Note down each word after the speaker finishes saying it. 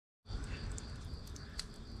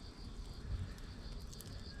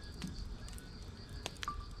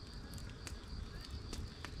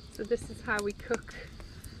So this is how we cook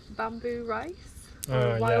bamboo rice,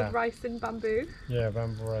 or wild rice in bamboo. Yeah,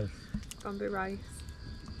 bamboo rice. Bamboo rice.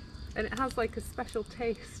 And it has like a special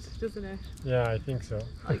taste, doesn't it? Yeah, I think so.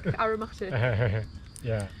 Like aromatic.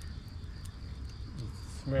 Yeah. It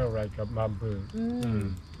smells like a bamboo.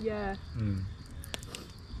 Yeah.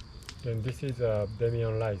 Then this is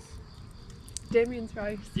Damien rice. Damien's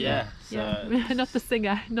rice. Yeah. Yeah. Not the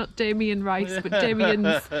singer, not Damien Rice, but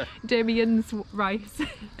Damien's rice.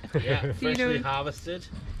 Yeah, freshly harvested.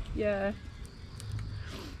 Yeah.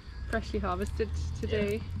 Freshly harvested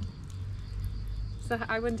today. Yeah. So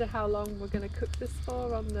I wonder how long we're going to cook this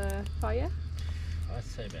for on the fire? I'd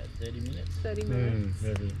say about 30 minutes. 30 minutes.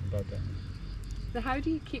 Maybe about that. Now how do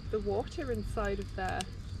you keep the water inside of there?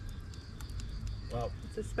 Well,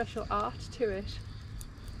 it's a special art to it.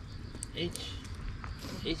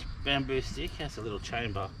 Each bamboo stick has a little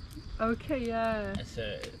chamber. Okay, yeah. And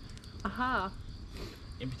so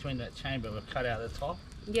in between that chamber we've cut out the top.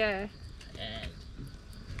 Yeah. And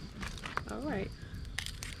alright.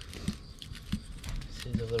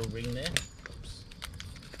 See the little ring there? Oops.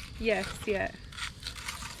 Yes, yeah.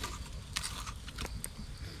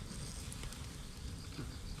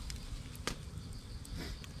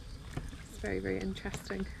 It's very, very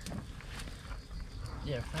interesting.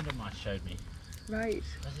 Yeah, a friend of mine showed me. Right.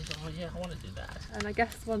 I said, oh yeah, I want to do that. And I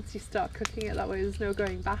guess once you start cooking it that way, there's no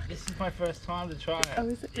going back. This is my first time to try it. Oh,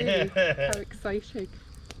 is it really? Yeah. How exciting.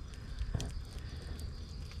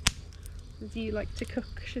 Do you like to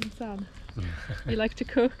cook, Shin-san? You like to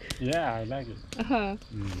cook? Yeah, I like it.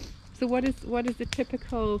 So what is the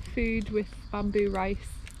typical food with bamboo rice?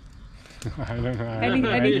 I don't know.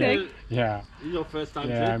 Anything? Yeah. Your first time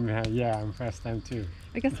too? I'm first time too.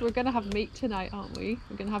 I guess we're going to have meat tonight, aren't we?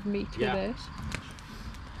 We're going to have meat with it.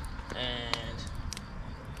 And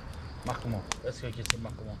makumo. Let's go get some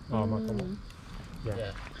makumo. Oh, makumo.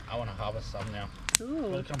 Yeah. I want to harvest some now. Cool.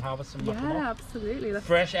 Want to come harvest some makumo? Yeah, absolutely.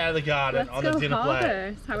 Fresh out of the garden on the dinner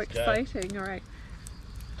plate. How exciting. All right.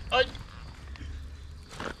 I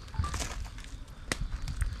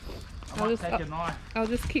might take a knife. I'll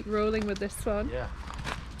just keep rolling with this one. Yeah.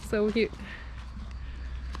 So you...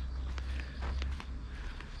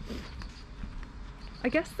 I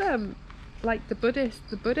guess like the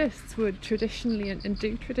Buddhists would traditionally and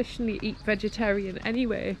do traditionally eat vegetarian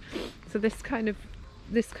anyway. So this kind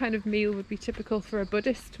of meal would be typical for a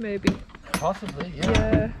Buddhist, maybe. Possibly,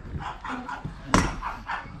 yeah.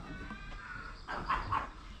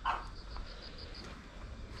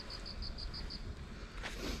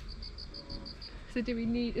 So do we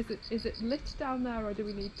need, is it lit down there, or do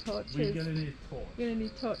we need torches? We're gonna need a torch. We're gonna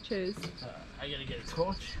need torches. I'm gonna get a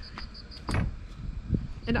torch.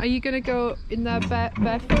 And are you gonna go in there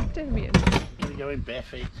barefoot, Damien? I'm gonna go in bare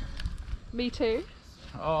feet. Me too.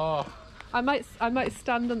 Oh. I might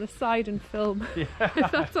stand on the side and film. Yeah.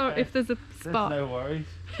 If that's all, if there's a spot. There's no worries.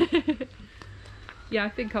 Yeah, I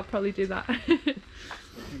think I'll probably do that.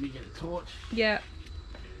 Let me get a torch. Yeah.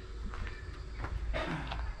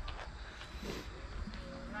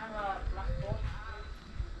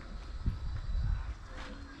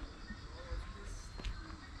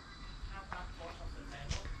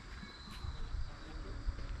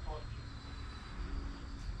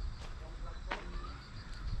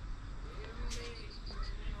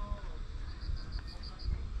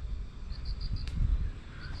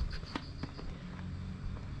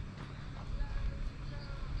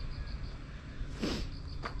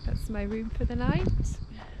 That's my room for the night. It's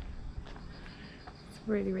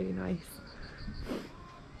really, really nice.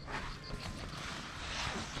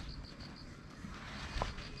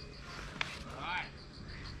 Alright.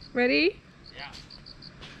 Ready? Yeah.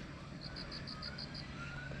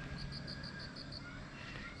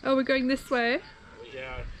 Oh, we're going this way?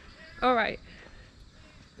 Yeah. Alright.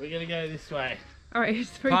 We're gonna go this way. Alright,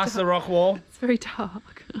 it's very Past dark. the rock wall. It's very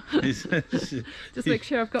dark. Just make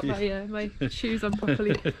sure I've got my my shoes on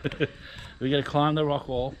properly. We're gonna climb the rock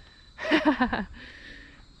wall.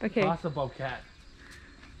 Okay. Past the bobcat.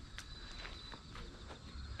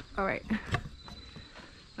 Alright.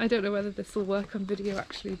 I don't know whether this will work on video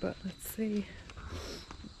actually, but let's see.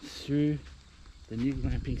 Through the new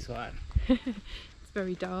glamping site. It's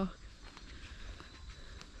very dark.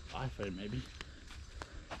 iPhone maybe.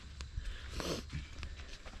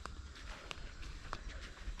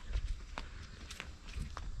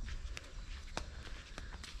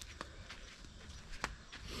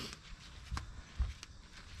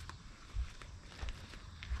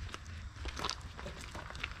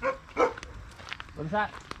 What is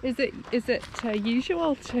that? Is it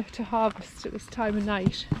usual to harvest at this time of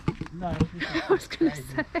night? No, I was going to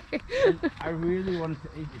say. I really wanted to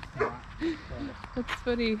eat it tonight. That's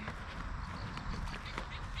funny.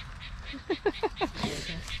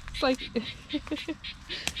 It's like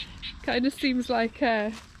kind of seems like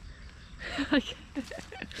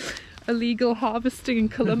illegal harvesting in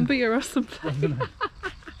Colombia or something.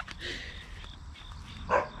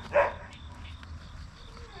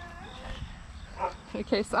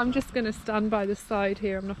 Okay, so I'm just going to stand by the side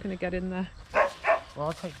here. I'm not going to get in there. Well,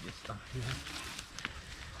 I'll take this stuff here.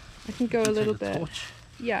 I can go a little bit. Torch.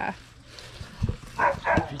 Yeah.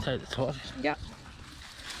 If you take the torch. Yeah.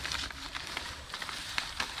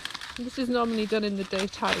 This is normally done in the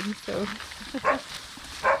daytime, so.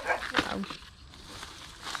 Wow.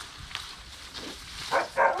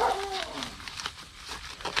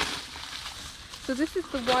 So this is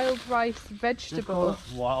the wild rice vegetable.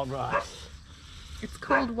 Wild rice. It's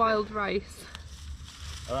called wild rice.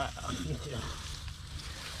 Alright, I'll get it.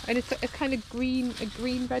 And it's a kind of green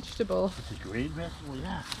vegetable. It's a green vegetable,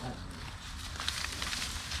 yeah.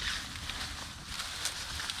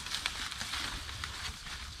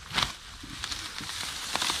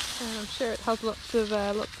 And I'm sure it has lots of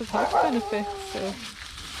health benefits. So.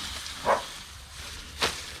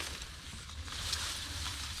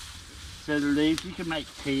 So the leaves you can make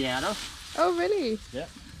tea out of. Oh really? Yeah.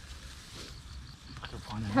 I can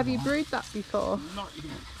find out Have you more. brewed that before? Not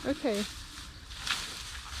yet. Okay.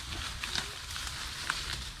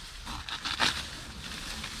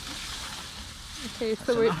 Okay,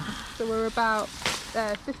 so we're about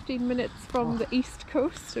 15 minutes from the east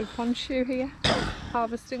coast of Honshu here,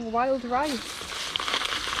 harvesting wild rice.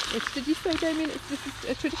 Which, did you say, Damien, this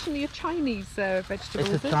is traditionally a Chinese vegetable, It's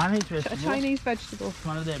is a it? Chinese vegetable. A Chinese vegetable. It's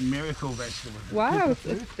one of their miracle vegetables. Wow,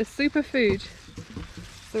 Superfood. a superfood.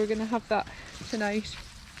 So we're going to have that tonight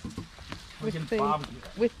We can with barbecue.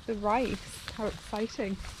 with the rice. How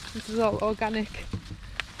exciting. This is all organic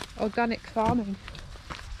farming.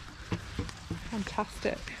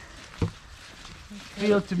 Fantastic. Okay,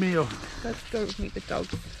 Meal to meal. let's go meet the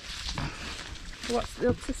dogs. What's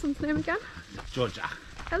this one's name again? Georgia.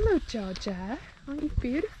 Hello, Georgia. Aren't you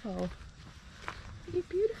beautiful? Aren't you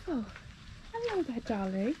beautiful? Hello there,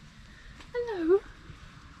 darling. Hello.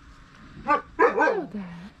 Hello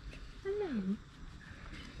there.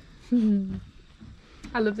 Hello.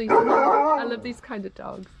 I love these kind of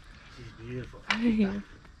dogs. She's beautiful. Hello.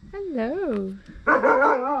 Hello.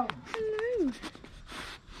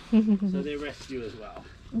 So they rescue as well.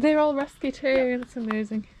 They're all rescue too. That's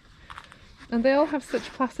amazing. And they all have such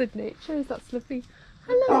placid natures. That's lovely.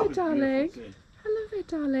 Hello there, darling. Hello there,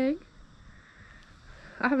 darling.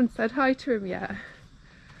 I haven't said hi to him yet.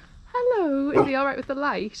 Hello. Is he all right with the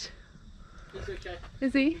light? It's okay.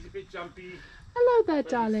 Is he? He's a bit jumpy. Hello there, but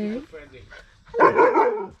he's darling. super friendly.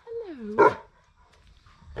 Hello. Hello.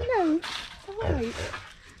 Hello. It's all right.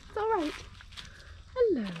 It's all right.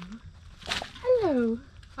 Hello. Hello.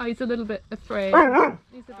 Oh, he's a little bit afraid.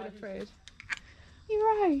 He's a bit afraid. You're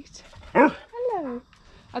right. Hello.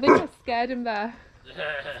 I think I scared him there.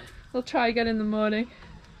 We'll try again in the morning.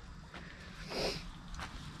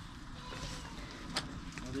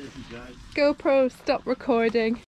 Oh, there you go. GoPro, stop recording.